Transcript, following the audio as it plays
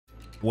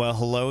Well,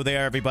 hello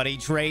there, everybody.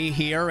 Drae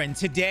here, and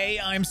today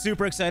I'm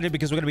super excited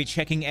because we're going to be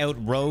checking out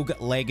Rogue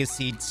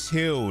Legacy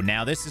 2.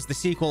 Now, this is the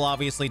sequel,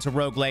 obviously, to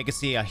Rogue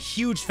Legacy. A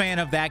huge fan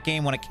of that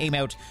game when it came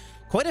out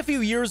quite a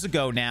few years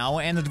ago now,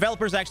 and the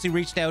developers actually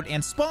reached out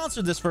and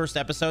sponsored this first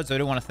episode, so I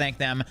do want to thank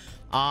them.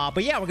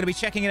 But yeah, we're going to be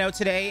checking it out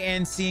today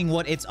and seeing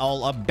what it's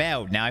all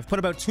about. Now, I've put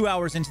about 2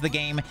 hours into the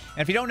game, and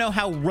if you don't know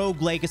how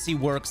Rogue Legacy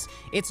works,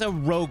 it's a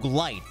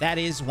roguelite. That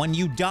is, when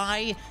you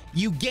die,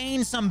 you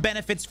gain some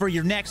benefits for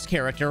your next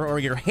character, or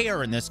your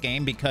heir in this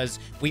game, because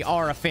we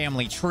are a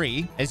family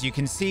tree. As you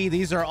can see,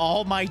 these are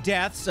all my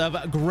deaths of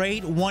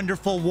great,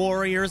 wonderful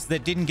warriors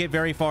that didn't get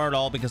very far at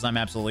all because I'm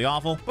absolutely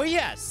awful. But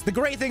yes, the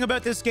great thing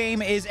about this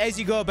game is as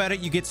you go about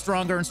it, you get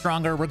stronger and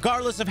stronger,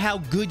 regardless of how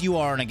good you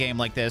are in a game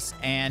like this.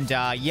 And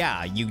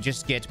yeah, you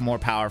just get more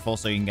powerful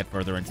so you can get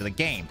further into the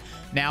game.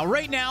 Now,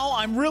 right now,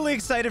 I'm really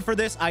excited for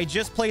this. I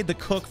just played the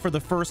cook for the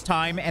first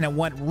time, and it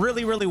went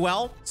really, really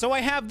well. So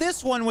I have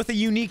this one with a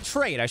unique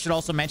trait. I should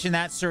also mention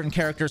that certain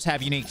characters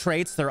have unique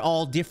traits. They're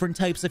all different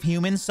types of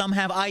humans. Some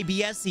have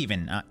IBS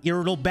even,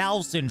 irritable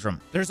bowel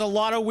syndrome. There's a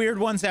lot of weird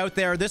ones out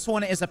there. This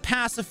one is a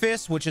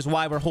pacifist, which is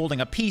why we're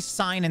holding a peace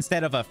sign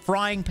instead of a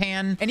frying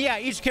pan. And yeah,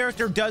 each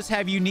character does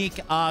have unique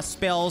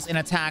spells and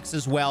attacks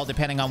as well,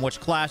 depending on which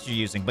class you're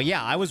using. But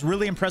yeah, I was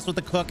really impressed with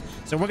the cook.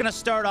 So we're going to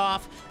start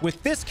off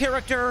with this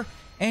character.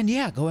 And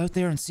yeah, go out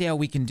there and see how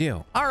we can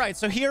do. All right,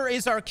 so here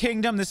is our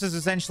kingdom. This is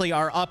essentially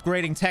our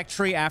upgrading tech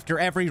tree. After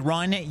every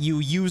run, you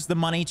use the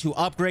money to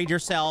upgrade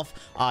yourself.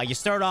 You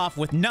start off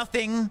with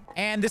nothing,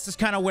 and this is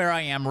kind of where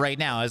I am right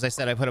now. As I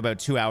said, I put about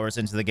 2 hours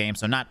into the game,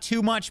 so not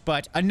too much,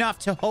 but enough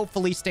to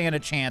hopefully stand a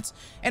chance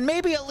and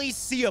maybe at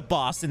least see a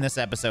boss in this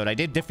episode. I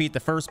did defeat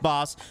the first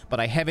boss, but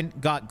I haven't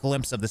got a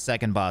glimpse of the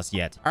second boss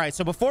yet. All right,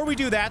 so before we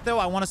do that, though,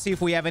 I want to see if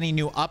we have any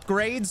new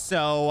upgrades.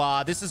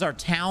 So this is our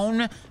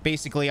town.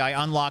 Basically,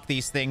 I unlock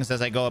these things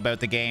as I go about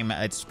the game.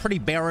 It's pretty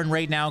barren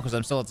right now because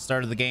I'm still at the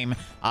start of the game.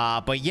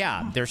 But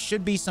yeah, there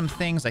should be some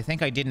things I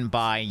think I didn't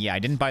buy. Yeah, I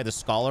didn't buy the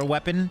scholar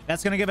weapon.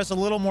 That's going to give us a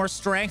little more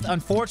strength.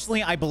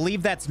 Unfortunately, I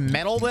believe that's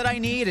metal that I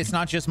need. It's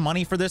not just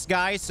money for this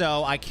guy,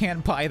 so I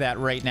can't buy that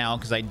right now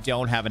because I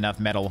don't have enough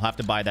metal. We'll have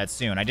to buy that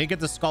soon. I did get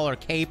the scholar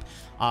cape.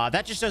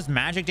 That just does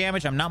magic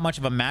damage. I'm not much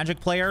of a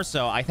magic player,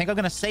 so I think I'm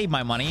going to save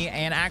my money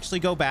and actually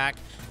go back.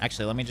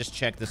 Actually, let me just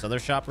check this other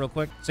shop real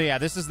quick. So yeah,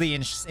 this is the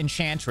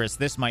enchantress.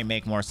 This might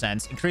make more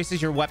sense.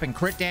 Increases your weapon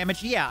crit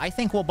damage. Yeah, I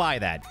think we'll buy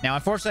that. Now,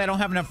 unfortunately, I don't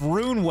have enough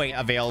rune weight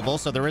available,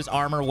 so there is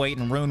armor weight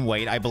and rune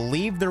weight. I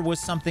believe there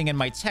was something in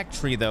my tech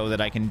tree, though, that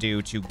I can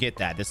do to get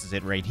that. This is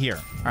it right here.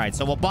 All right,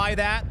 so we'll buy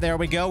that. There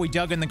we go. We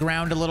dug in the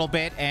ground a little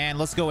bit, and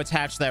let's go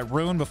attach that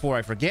rune before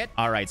I forget.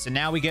 All right, so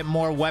now we get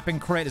more weapon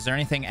crit. Is there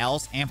anything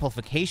else?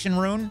 Amplification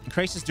rune.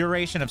 Increases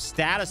duration of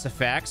status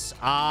effects.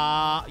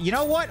 You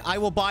know what? I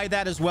will buy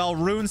that as well.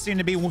 Runes seem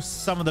to be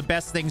some of the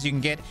best things you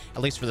can get,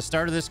 at least for the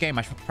start of this game.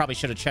 I probably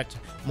should have checked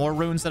more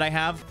runes that I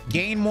have.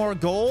 Gain more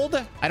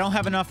gold. I don't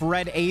have enough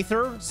red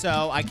aether,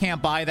 so I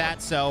can't buy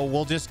that. So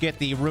we'll just get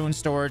the rune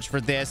storage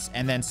for this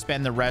and then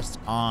spend the rest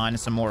on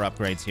some more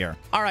upgrades here.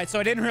 All right, so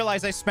I didn't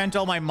realize I spent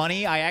all my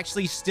money. I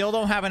actually still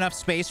don't have enough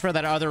space for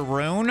that other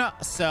rune,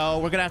 so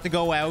we're gonna have to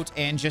go out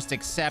and just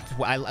accept.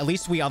 At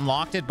least we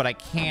unlocked it, but I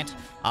can't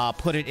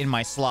put it in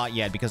my slot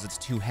yet because it's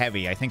too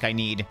heavy. I think I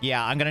need,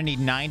 yeah, I'm gonna need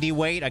 90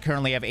 weight. I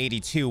currently have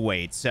 82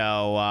 weight,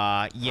 so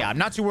yeah, I'm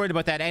not too worried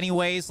about that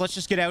anyways. Let's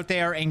just get out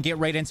there and get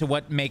right into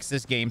what makes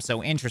this game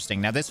so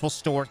interesting. Now, this will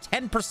store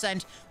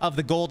 10% of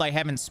the gold I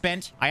haven't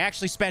spent. I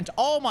actually spent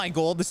all my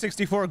gold. The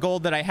 64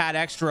 gold that I had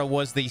extra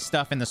was the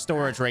stuff in the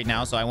storage right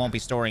now, so I won't be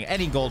storing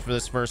any gold for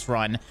this first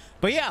run.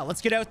 But yeah,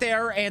 let's get out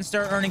there and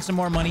start earning some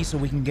more money so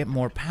we can get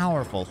more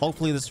powerful.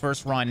 Hopefully this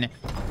first run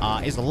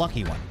is a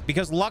lucky one,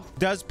 because luck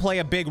does play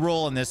a big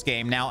role in this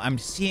game. Now, I'm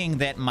seeing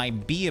that my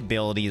B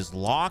ability is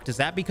locked. Is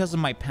that because of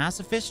my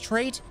pacifist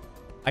trait?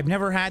 I've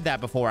never had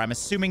that before. I'm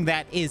assuming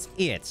that is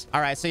it.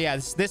 All right, so yeah,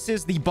 this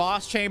is the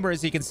boss chamber.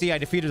 As you can see, I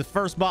defeated the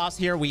first boss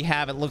here. We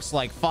have, it looks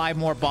like, 5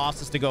 more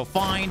bosses to go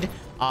find.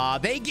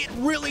 They get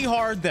really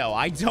hard, though.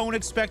 I don't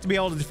expect to be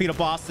able to defeat a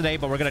boss today,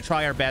 but we're going to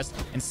try our best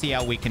and see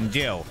how we can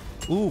do.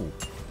 Ooh,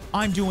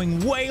 I'm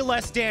doing way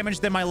less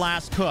damage than my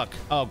last cook.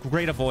 Oh,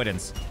 great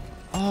avoidance.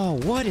 Oh,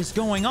 what is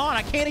going on?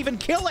 I can't even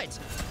kill it.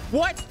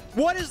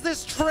 What is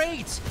this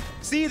trait?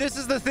 See, this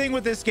is the thing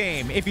with this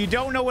game. If you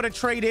don't know what a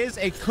trait is,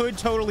 it could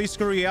totally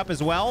screw you up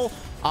as well.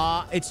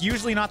 It's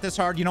usually not this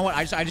hard. You know what?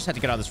 I just have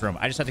to get out of this room.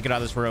 I just have to get out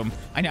of this room.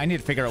 I need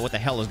to figure out what the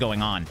hell is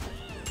going on.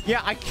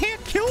 Yeah, I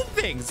can't kill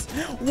things.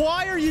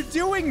 Why are you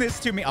doing this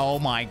to me? Oh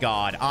my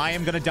god. I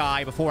am gonna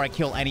die before I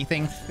kill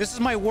anything. This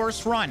is my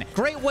worst run.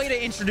 Great way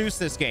to introduce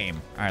this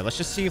game. All right, let's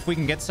just see if we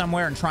can get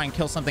somewhere and try and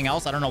kill something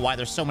else. I don't know why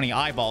there's so many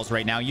eyeballs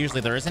right now. Usually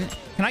there isn't.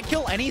 Can I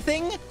kill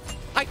anything?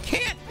 I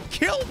can't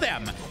kill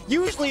them.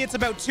 Usually it's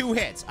about 2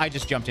 hits. I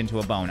just jumped into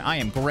a bone. I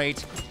am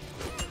great.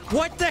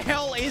 What the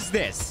hell is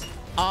this?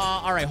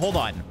 All right, hold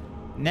on.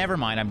 Never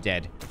mind, I'm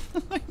dead.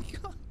 Oh my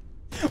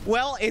god.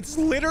 Well, it's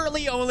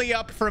literally only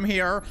up from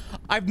here.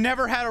 I've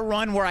never had a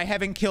run where I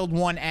haven't killed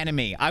one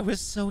enemy. I was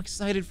so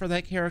excited for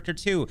that character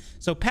too.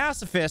 So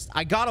Pacifist,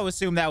 I gotta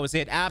assume that was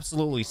it.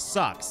 Absolutely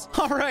sucks.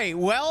 All right,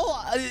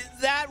 well,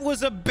 that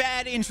was a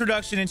bad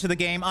introduction into the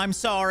game. I'm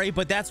sorry,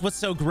 but that's what's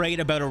so great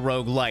about a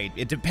roguelite.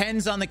 It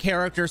depends on the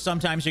character.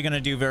 Sometimes you're gonna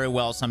do very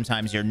well,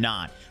 sometimes you're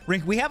not.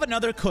 We have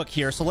another cook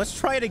here, so let's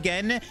try it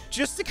again,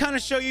 just to kind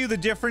of show you the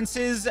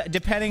differences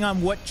depending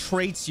on what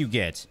traits you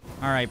get.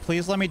 All right,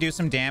 please let me do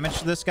some damage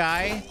to this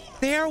guy.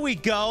 There we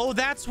go.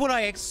 That's what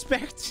I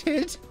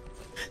expected.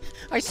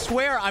 I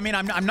swear, I mean,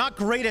 I'm not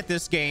great at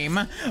this game,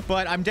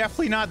 but I'm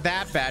definitely not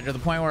that bad to the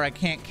point where I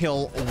can't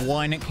kill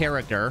one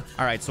character.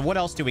 All right, so what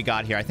else do we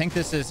got here? I think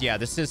this is, yeah,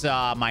 this is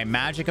my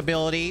magic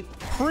ability.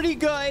 Pretty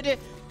good.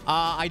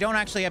 I don't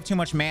actually have too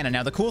much mana.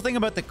 Now, the cool thing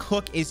about the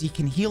cook is he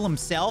can heal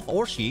himself,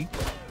 or she.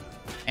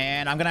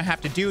 And I'm gonna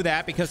have to do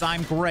that because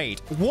I'm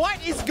great.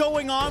 What is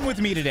going on with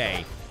me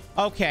today?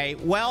 Okay,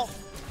 well,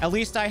 at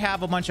least I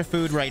have a bunch of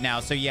food right now.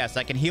 So yes,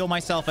 I can heal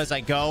myself as I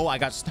go. I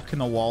got stuck in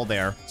the wall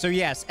there. So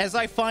yes, as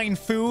I find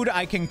food,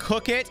 I can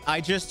cook it. I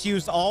just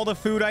used all the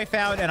food I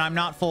found and I'm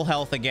not full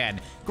health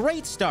again.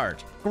 Great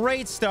start.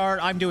 Great start.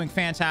 I'm doing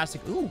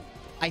fantastic. Ooh.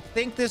 I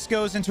think this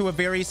goes into a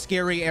very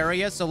scary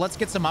area, so let's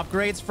get some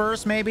upgrades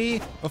first,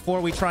 maybe,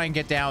 before we try and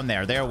get down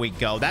there. There we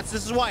go. This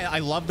is why I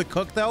love the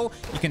cook, though.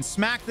 You can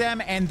smack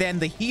them, and then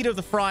the heat of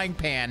the frying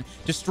pan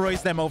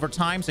destroys them over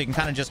time, so you can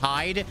kind of just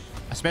hide,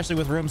 especially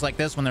with rooms like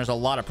this when there's a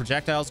lot of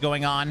projectiles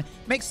going on.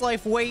 Makes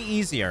life way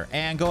easier.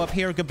 And go up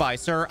here. Goodbye,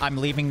 sir. I'm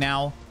leaving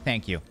now.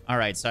 Thank you. All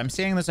right, so I'm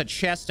seeing there's a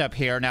chest up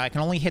here. Now, I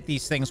can only hit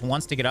these things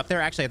once to get up there.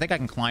 Actually, I think I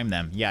can climb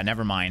them. Yeah,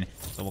 never mind.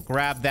 So we'll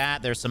grab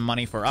that. There's some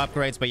money for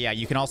upgrades. But yeah,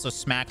 you can also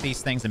smack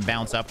these things and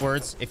bounce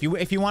upwards if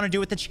you want to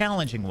do it the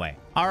challenging way.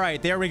 All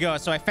right, there we go.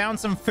 So I found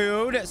some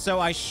food. So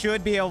I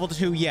should be able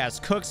to, yes,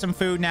 cook some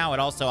food now. It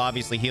also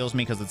obviously heals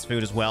me because it's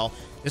food as well.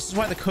 This is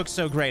why the cook's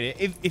so great.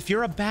 If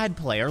you're a bad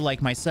player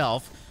like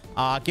myself,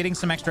 getting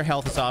some extra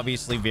health is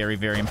obviously very,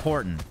 very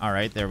important. All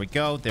right, there we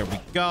go. There we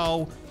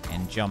go.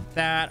 And jump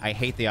that. I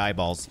hate the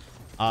eyeballs.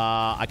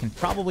 I can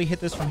probably hit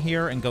this from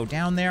here and go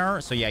down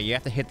there. So yeah, you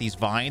have to hit these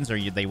vines or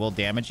they will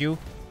damage you.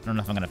 I don't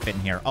know if I'm going to fit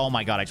in here. Oh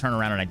my god, I turn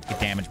around and I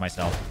damage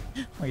myself.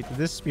 Wait, did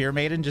this spear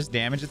maiden just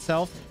damage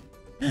itself?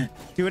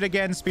 Do it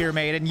again, spear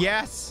maiden.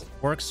 Yes!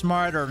 Work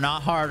smarter,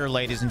 not harder,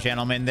 ladies and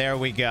gentlemen. There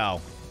we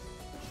go.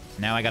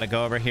 Now I got to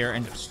go over here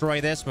and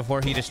destroy this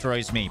before he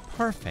destroys me.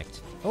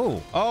 Perfect.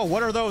 Oh,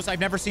 what are those? I've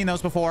never seen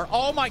those before.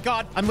 Oh my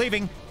god, I'm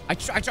leaving. I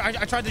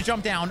tried to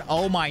jump down.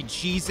 Oh my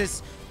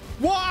Jesus.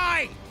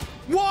 Why?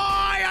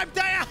 Why? I'm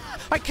down.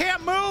 I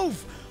can't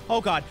move.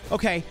 Oh god.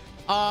 Okay.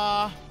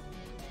 Wow.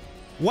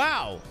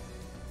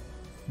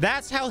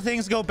 That's how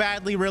things go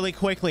badly really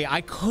quickly.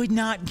 I could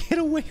not get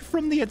away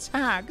from the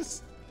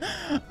attacks.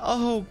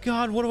 Oh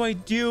god, what do I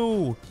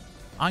do?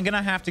 I'm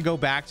gonna have to go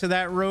back to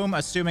that room,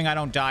 assuming I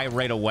don't die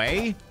right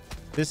away.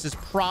 This is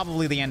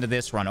probably the end of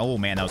this run. Oh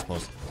man, that was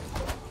close.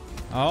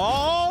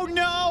 Oh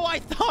no, I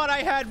thought I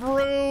had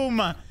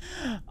room.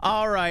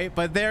 All right,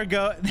 but there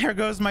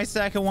goes my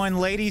second one.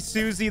 Lady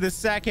Susie the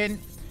second.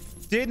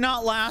 Did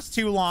not last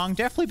too long.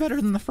 Definitely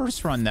better than the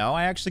first run, though.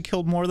 I actually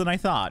killed more than I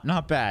thought.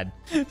 Not bad.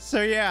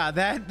 So yeah,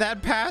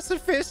 that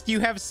pacifist, you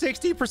have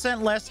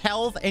 60% less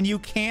health and you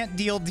can't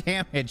deal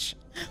damage.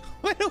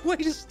 What a way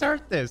to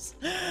start this.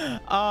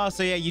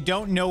 So yeah, you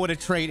don't know what a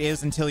trait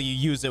is until you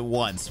use it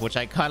once, which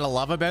I kind of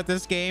love about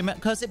this game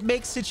because it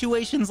makes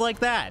situations like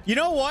that. You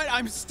know what?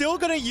 I'm still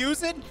going to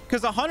use it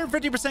because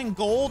 150%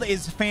 gold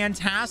is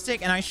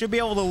fantastic and I should be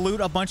able to loot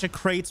a bunch of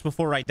crates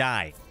before I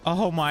die.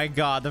 Oh my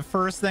god, the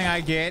first thing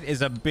I get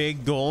is a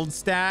big gold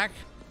stack.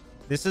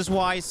 This is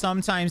why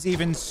sometimes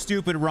even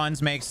stupid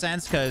runs make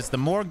sense because the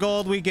more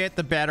gold we get,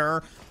 the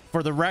better.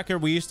 For the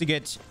record, we used to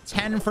get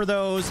 10 for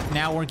those.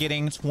 Now we're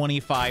getting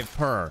 25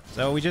 per.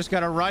 So we just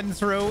got to run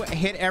through,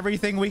 hit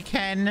everything we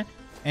can,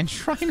 and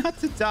try not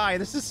to die.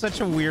 This is such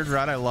a weird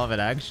run. I love it,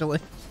 actually.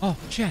 Oh,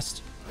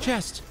 chest,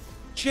 chest,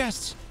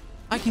 chest.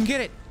 I can get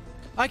it.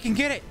 I can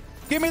get it.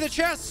 Give me the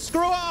chest.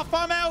 Screw off.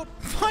 I'm out.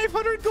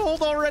 500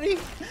 gold already.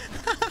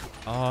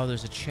 Oh,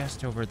 there's a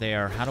chest over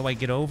there. How do I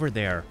get over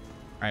there?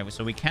 All right,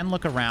 so we can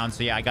look around.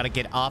 So yeah, I got to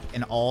get up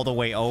and all the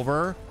way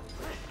over.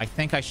 I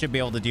think I should be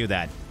able to do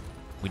that.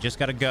 We just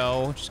gotta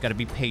go. Just gotta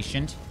be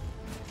patient.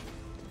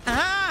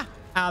 Ah!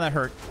 Ah, that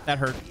hurt. That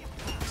hurt.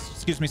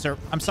 Excuse me, sir.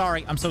 I'm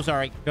sorry. I'm so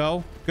sorry.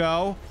 Go,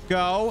 go,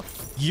 go.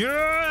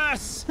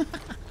 Yes!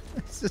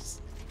 This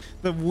is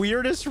the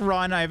weirdest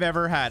run I've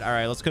ever had. All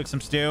right, let's cook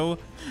some stew.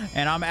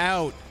 And I'm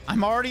out.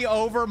 I'm already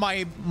over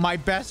my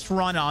best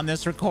run on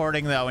this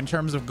recording, though, in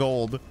terms of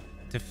gold.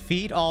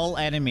 Defeat all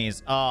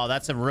enemies. Oh,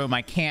 that's a room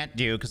I can't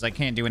do because I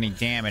can't do any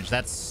damage.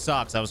 That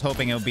sucks. I was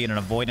hoping it would be an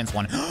avoidance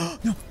one.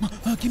 No,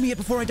 give me it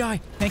before I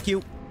die. Thank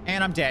you.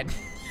 And I'm dead.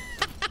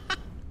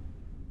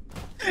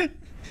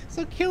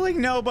 So killing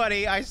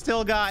nobody, I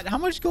still got... How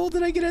much gold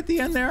did I get at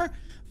the end there?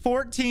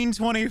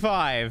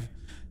 1425.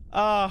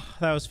 Oh,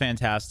 that was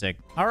fantastic.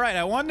 All right,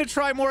 I wanted to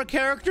try more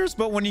characters,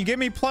 but when you give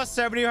me plus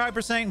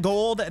 75%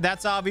 gold,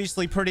 that's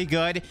obviously pretty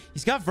good.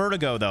 He's got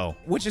vertigo, though,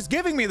 which is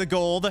giving me the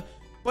gold,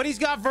 but he's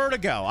got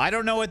vertigo. I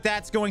don't know what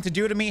that's going to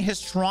do to me.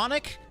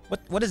 Histrionic?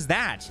 What is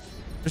that?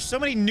 There's so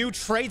many new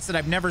traits that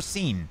I've never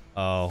seen.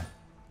 Oh.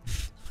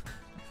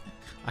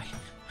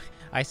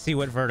 I see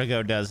what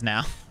vertigo does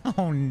now.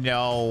 Oh,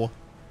 no.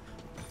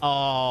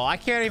 Oh, I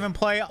can't even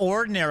play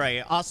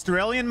ordinary.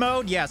 Australian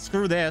mode? Yeah,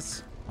 screw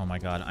this. Oh my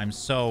god, I'm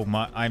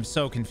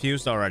so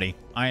confused already.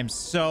 I am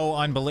so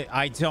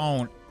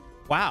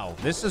Wow,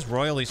 this has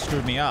royally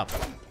screwed me up.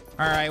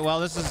 All right, well,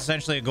 this is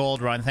essentially a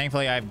gold run.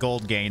 Thankfully, I have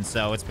gold gain,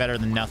 so it's better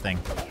than nothing.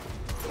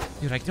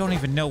 Dude, I don't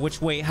even know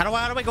which way. How do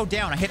I go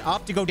down? I hit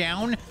up to go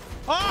down?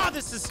 Oh,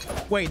 this is...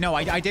 Wait, no,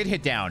 I did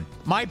hit down.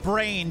 My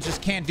brain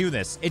just can't do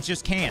this. It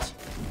just can't.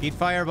 Eat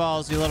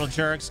fireballs, you little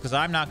jerks, because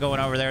I'm not going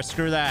over there.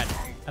 Screw that.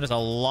 That is a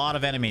lot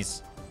of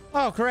enemies.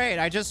 Oh, great.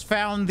 I just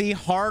found the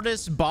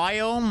hardest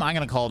biome. I'm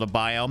going to call it a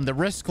biome. The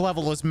risk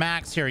level is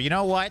max here. You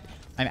know what?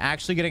 I'm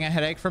actually getting a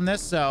headache from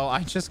this, so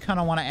I just kind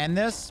of want to end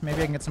this.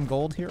 Maybe I can get some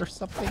gold here or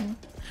something.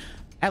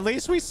 At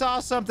least we saw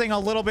something a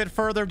little bit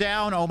further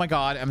down. Oh, my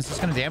God. Is this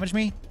going to damage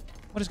me?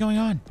 What is going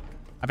on?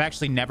 I've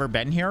actually never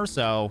been here,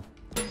 so...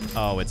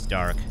 Oh, it's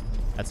dark.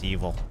 That's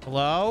evil.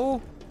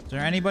 Hello? Is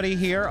there anybody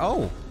here?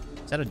 Oh,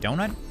 is that a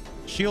donut?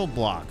 Shield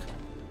block.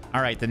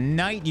 All right, the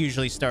night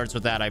usually starts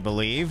with that, I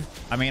believe.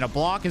 I mean, a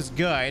block is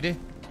good.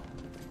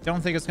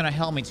 Don't think it's going to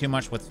help me too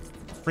much with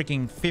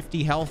freaking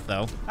 50 health,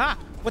 though. Ah,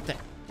 what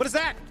is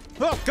that?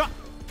 Oh, God.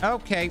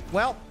 Okay,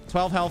 well,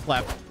 12 health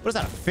left. What is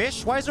that, a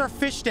fish? Why is there a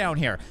fish down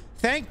here?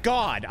 Thank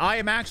God. I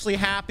am actually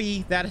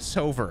happy that it's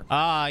over.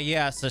 Ah,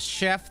 yes, a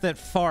chef that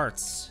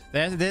farts.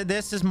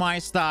 This is my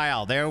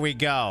style. There we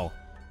go.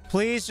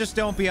 Please just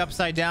don't be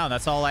upside down.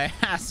 That's all I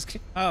ask.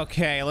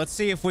 Okay, let's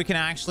see if we can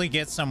actually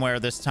get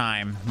somewhere this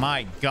time.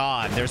 My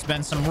God, there's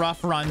been some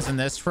rough runs in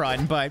this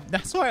run, but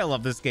that's why I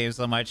love this game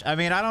so much. I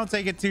mean, I don't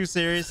take it too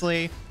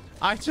seriously.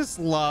 I just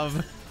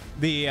love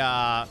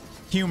the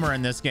humor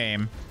in this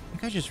game. I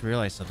think I just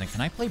realized something.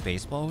 Can I play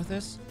baseball with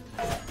this?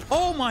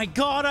 Oh my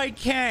God, I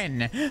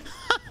can.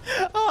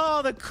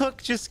 Oh, the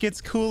cook just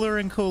gets cooler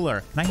and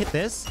cooler. Can I hit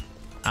this?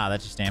 Ah,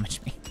 that just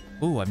damaged me.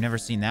 Ooh, I've never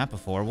seen that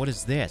before. What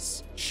is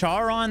this?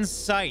 Charon's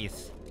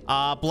Scythe.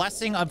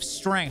 Blessing of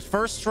Strength.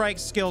 First strike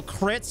skill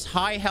crits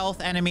high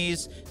health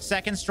enemies.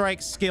 Second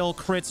strike skill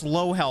crits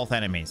low health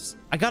enemies.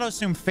 I gotta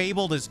assume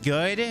Fabled is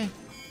good.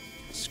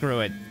 Screw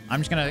it. I'm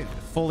just gonna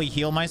fully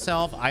heal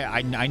myself.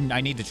 I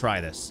need to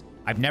try this.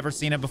 I've never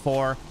seen it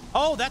before.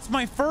 Oh, that's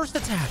my first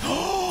attack.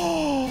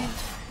 Oh,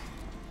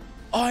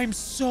 I'm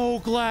so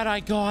glad I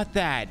got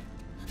that.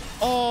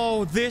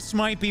 Oh, this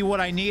might be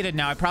what I needed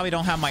now. I probably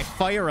don't have my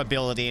fire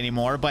ability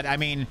anymore, but I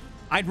mean,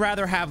 I'd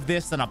rather have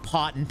this than a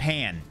pot and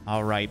pan.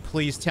 All right,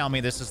 please tell me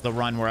this is the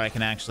run where I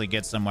can actually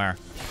get somewhere.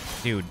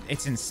 Dude,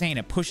 it's insane.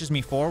 It pushes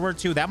me forward,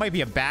 too. That might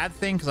be a bad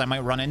thing because I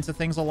might run into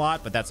things a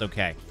lot, but that's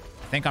okay.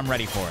 I think I'm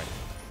ready for it.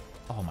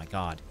 Oh, my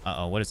God.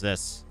 Uh-oh, what is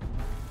this?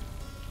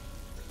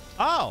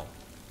 Oh,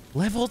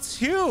 level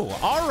 2.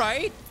 All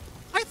right.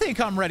 I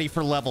think I'm ready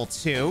for level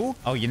 2.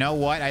 Oh, you know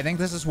what? I think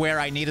this is where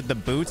I needed the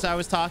boots I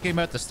was talking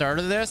about at the start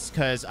of this,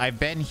 because I've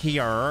been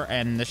here,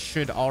 and this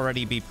should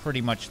already be pretty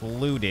much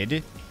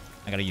looted.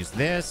 I gotta use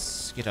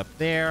this, get up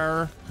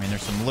there. I mean,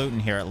 there's some loot in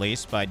here at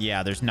least, but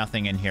yeah, there's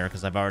nothing in here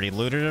because I've already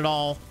looted it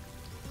all.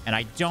 And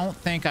I don't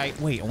think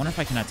Wait, I wonder if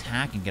I can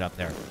attack and get up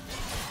there.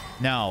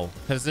 No,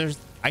 because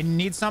I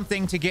need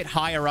something to get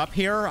higher up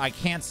here. I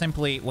can't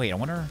simply... Wait, I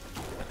wonder...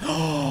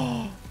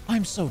 Oh,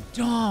 I'm so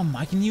dumb.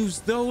 I can use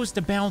those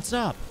to bounce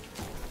up.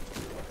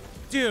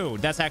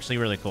 Dude, that's actually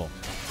really cool.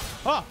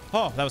 Oh,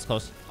 that was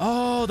close.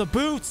 Oh, the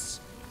boots.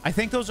 I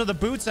think those are the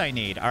boots I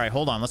need. All right,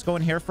 hold on. Let's go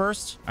in here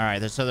first. All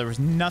right, so there was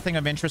nothing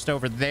of interest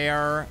over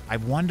there. I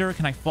wonder,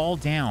 can I fall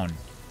down?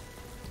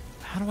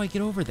 How do I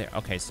get over there?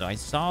 Okay, so I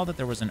saw that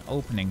there was an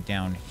opening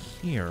down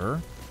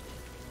here.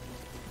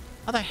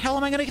 How the hell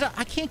am I going to get up?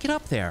 I can't get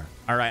up there.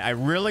 All right, I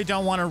really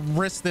don't want to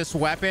risk this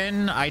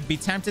weapon. I'd be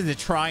tempted to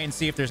try and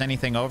see if there's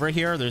anything over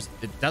here.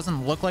 It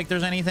doesn't look like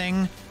there's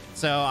anything.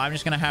 So I'm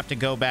just going to have to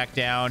go back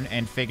down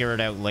and figure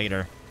it out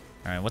later.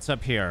 All right, what's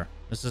up here?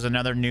 This is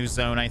another new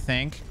zone, I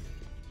think.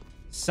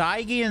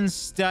 Saigian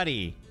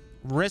Study.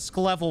 Risk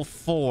level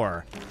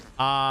 4.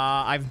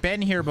 I've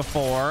been here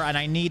before, and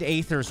I need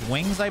Aether's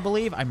Wings, I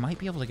believe. I might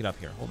be able to get up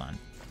here. Hold on.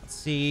 Let's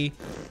see.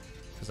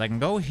 Because I can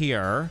go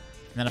here.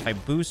 And then if I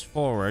boost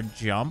forward,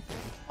 jump.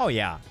 Oh,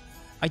 yeah.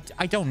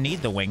 I don't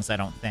need the wings, I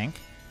don't think.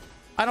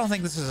 I don't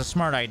think this is a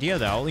smart idea,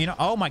 though. You know,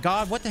 oh, my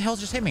God. What the hell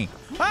just hit me?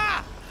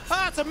 Ah!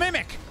 Ah, it's a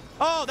mimic.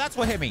 Oh, that's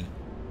what hit me.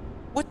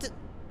 What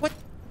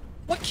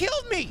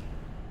killed me?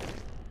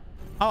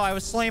 Oh, I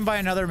was slain by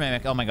another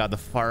mimic. Oh, my God. The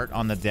fart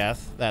on the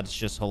death. That's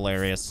just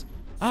hilarious.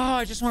 Oh,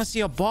 I just want to see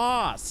a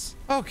boss.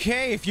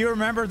 Okay, if you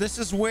remember, this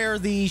is where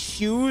the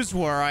shoes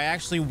were. I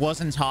actually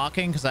wasn't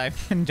talking because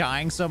I've been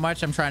dying so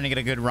much. I'm trying to get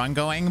a good run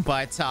going,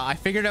 but I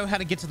figured out how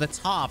to get to the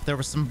top. There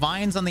were some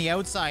vines on the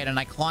outside, and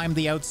I climbed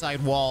the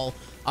outside wall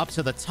up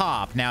to the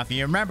top. Now, if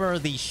you remember,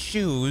 the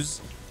shoes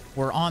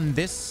we're on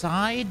this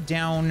side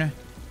down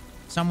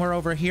somewhere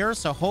over here.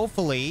 So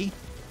hopefully,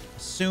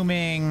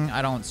 assuming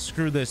I don't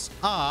screw this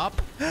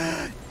up.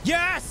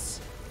 Yes!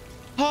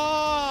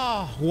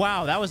 Oh,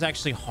 wow. That was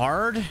actually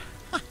hard.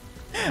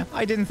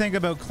 I didn't think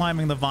about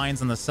climbing the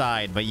vines on the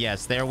side, but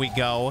yes, there we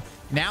go.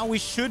 Now we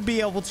should be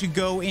able to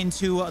go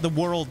into the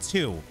world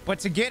too. But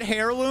to get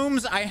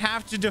heirlooms, I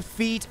have to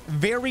defeat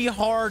very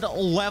hard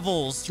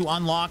levels to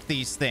unlock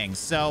these things.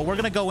 So we're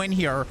going to go in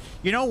here.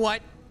 You know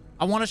what?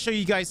 I want to show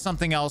you guys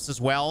something else as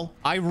well.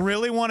 I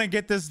really want to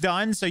get this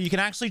done. So you can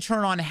actually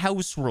turn on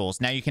house rules.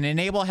 Now you can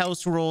enable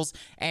house rules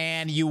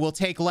and you will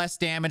take less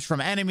damage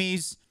from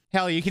enemies.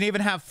 Hell, you can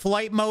even have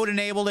flight mode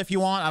enabled if you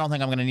want. I don't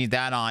think I'm going to need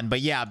that on.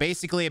 But yeah,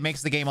 basically it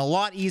makes the game a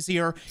lot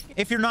easier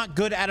if you're not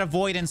good at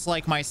avoidance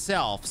like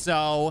myself.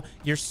 So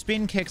your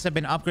spin kicks have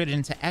been upgraded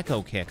into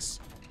echo kicks.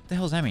 What the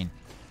hell does that mean?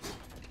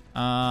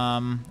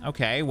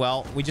 Okay,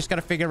 well, we just got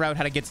to figure out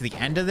how to get to the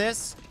end of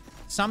this.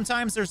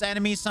 Sometimes there's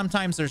enemies,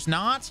 sometimes there's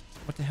not.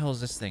 What the hell is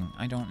this thing?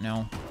 I don't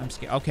know. I'm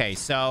scared. Okay,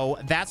 so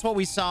that's what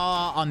we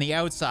saw on the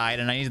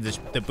outside, and I needed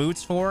the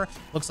boots for.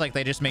 Looks like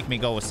they just make me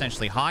go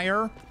essentially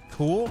higher.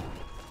 Cool.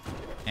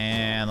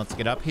 And let's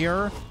get up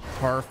here.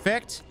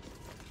 Perfect.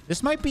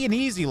 This might be an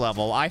easy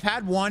level. I've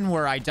had one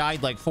where I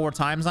died like 4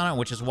 times on it,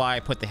 which is why I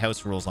put the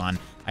house rules on.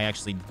 I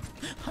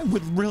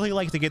would really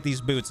like to get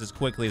these boots as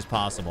quickly as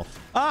possible.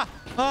 Okay.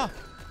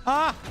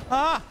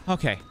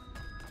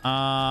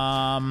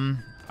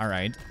 All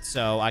right.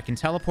 So I can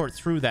teleport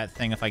through that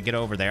thing if I get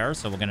over there.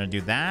 So we're going to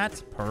do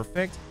that.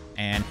 Perfect.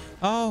 And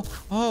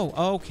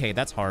okay.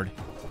 That's hard.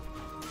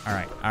 All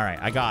right.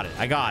 I got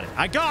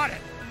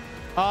it.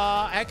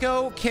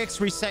 Echo kicks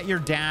reset your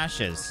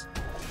dashes.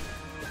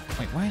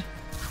 Wait, what?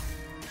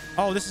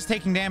 Oh, this is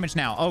taking damage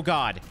now. Oh,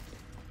 God.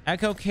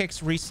 Echo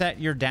kicks reset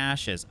your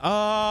dashes. Oh,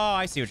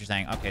 I see what you're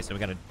saying. Okay, so we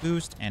got to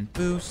boost and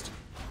boost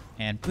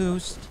and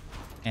boost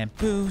and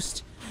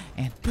boost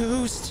and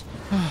boost.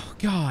 Oh,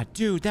 God,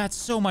 dude, that's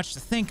so much to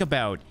think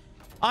about.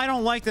 I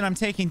don't like that I'm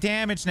taking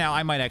damage now.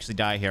 I might actually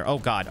die here. Oh,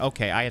 God.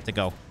 Okay, I have to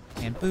go.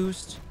 And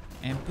boost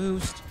and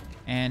boost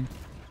and...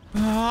 Oh,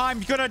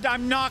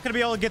 I'm not gonna be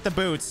able to get the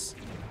boots.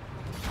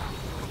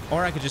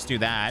 Or I could just do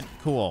that.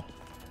 Cool.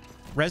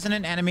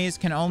 Resonant enemies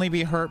can only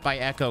be hurt by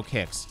echo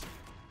kicks.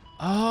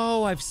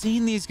 Oh, I've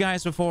seen these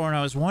guys before and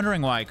I was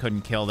wondering why I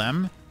couldn't kill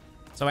them.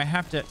 So I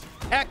have to...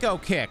 Echo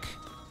kick.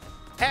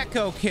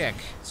 Echo kick.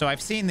 So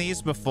I've seen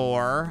these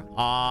before.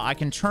 I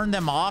can turn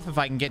them off if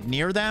I can get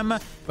near them.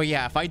 But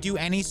yeah, if I do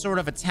any sort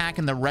of attack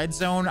in the red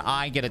zone,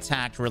 I get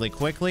attacked really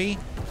quickly.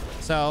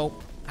 So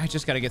I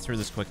just gotta get through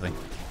this quickly.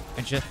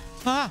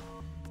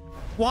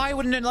 Why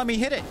wouldn't it let me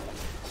hit it?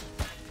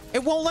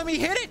 It won't let me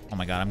hit it. Oh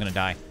my God, I'm gonna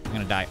die.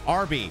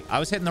 RB. I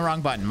was hitting the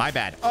wrong button. My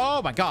bad.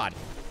 Oh my God.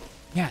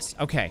 Yes.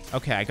 Okay,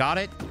 I got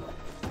it.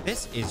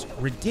 This is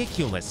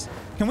ridiculous.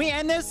 Can we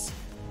end this?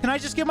 Can I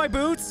just get my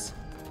boots?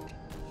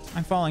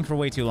 I'm falling for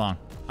way too long.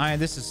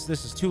 This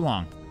is too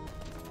long.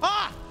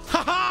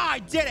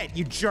 I did it,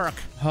 you jerk.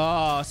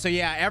 Oh, so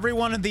yeah, every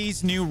one of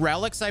these new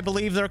relics, I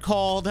believe they're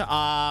called,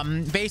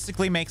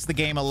 basically makes the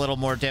game a little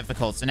more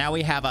difficult. So now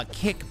we have a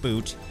kick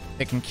boot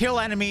that can kill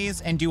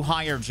enemies and do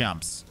higher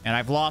jumps. And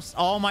I've lost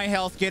all my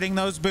health getting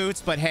those boots,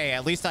 but hey,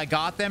 at least I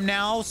got them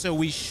now. So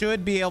we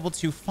should be able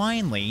to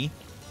finally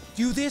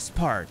do this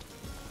part.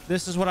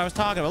 This is what I was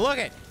talking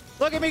about.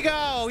 Look at me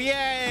go.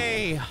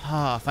 Yay.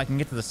 If I can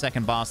get to the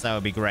second boss, that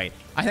would be great.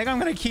 I think I'm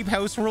going to keep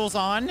house rules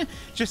on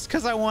just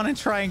because I want to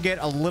try and get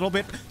a little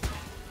bit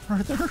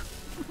further.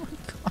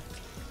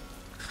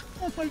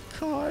 Oh my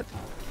God.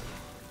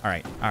 All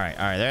right.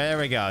 There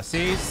we go.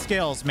 See,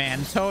 skills,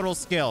 man. Total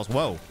skills.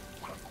 Whoa.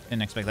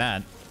 Didn't expect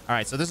that. All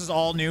right, so this is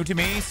all new to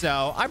me,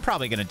 so I'm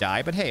probably going to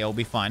die, but hey, it'll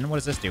be fun. What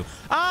does this do?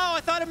 Oh,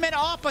 I thought it meant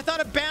up. I thought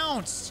it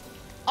bounced.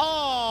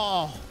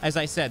 Oh, as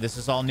I said, this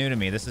is all new to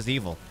me. This is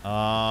evil.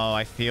 Oh,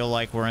 I feel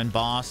like we're in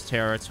boss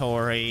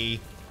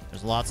territory.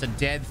 There's lots of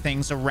dead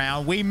things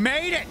around. We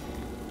made it.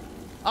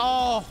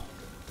 Oh,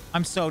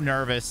 I'm so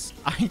nervous.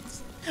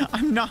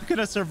 I'm not going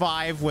to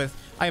survive with...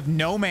 I have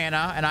no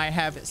mana, and I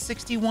have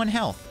 61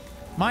 health.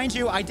 Mind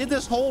you, I did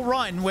this whole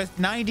run with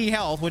 90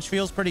 health, which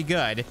feels pretty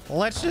good.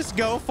 Let's just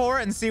go for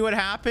it and see what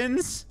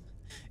happens.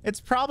 It's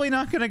probably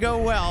not going to go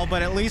well,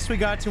 but at least we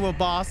got to a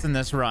boss in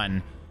this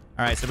run.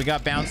 All right, so we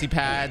got bouncy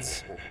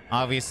pads.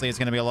 Obviously, it's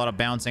going to be a lot of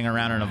bouncing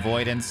around and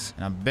avoidance.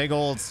 And a big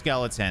old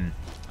skeleton.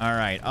 All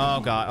right.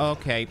 Oh, God.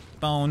 Okay.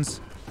 Bones.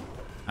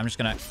 I'm just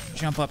going to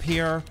jump up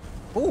here.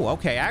 Ooh,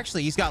 okay.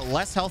 Actually, he's got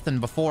less health than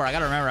before. I got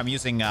to remember I'm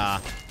using... Oh,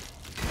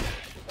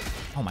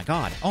 my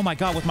God. Oh, my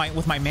God. With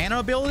my mana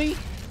ability?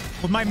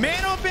 With my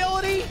mana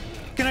ability?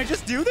 Can I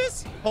just do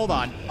this? Hold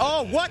on.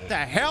 Oh, what the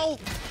hell?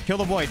 Kill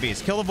the void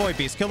beast. Kill the void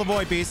beast. Kill the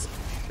void beast.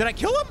 Did I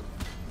kill him?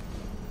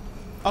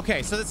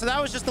 Okay, so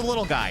that was just the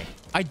little guy.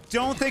 I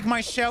don't think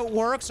my shout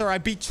works, or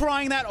I'd be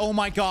trying that. Oh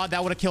my God,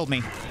 that would have killed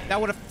me.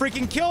 That would have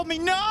freaking killed me.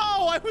 No,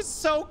 I was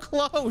so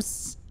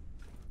close.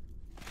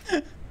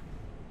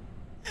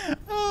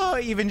 Oh,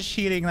 even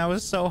cheating. That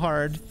was so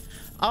hard.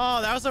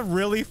 Oh, that was a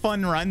really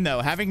fun run,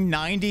 though. Having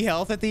 90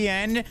 health at the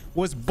end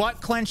was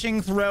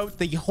butt-clenching throughout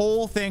the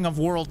whole thing of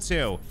World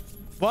 2.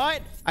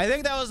 But I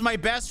think that was my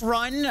best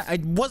run.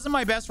 It wasn't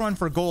my best run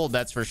for gold,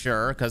 that's for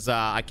sure, because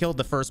I killed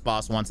the first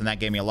boss once, and that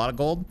gave me a lot of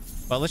gold.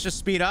 But let's just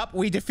speed up.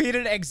 We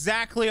defeated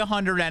exactly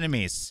 100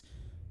 enemies.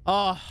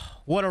 Oh,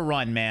 what a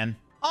run, man.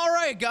 All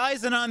right,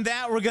 guys, and on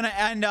that, we're going to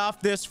end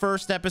off this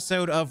first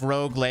episode of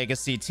Rogue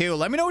Legacy 2.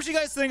 Let me know what you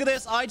guys think of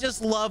this. I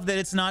just love that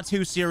it's not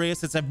too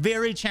serious. It's a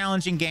very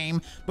challenging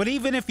game, but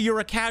even if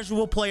you're a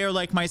casual player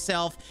like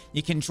myself,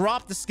 you can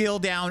drop the skill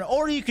down,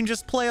 or you can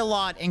just play a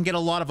lot and get a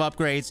lot of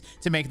upgrades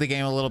to make the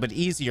game a little bit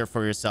easier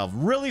for yourself.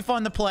 Really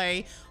fun to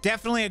play.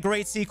 Definitely a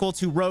great sequel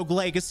to Rogue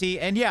Legacy,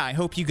 and yeah, I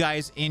hope you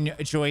guys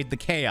enjoyed the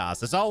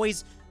chaos. As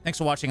always, thanks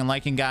for watching and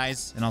liking,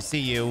 guys, and I'll see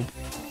you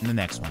in the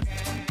next one.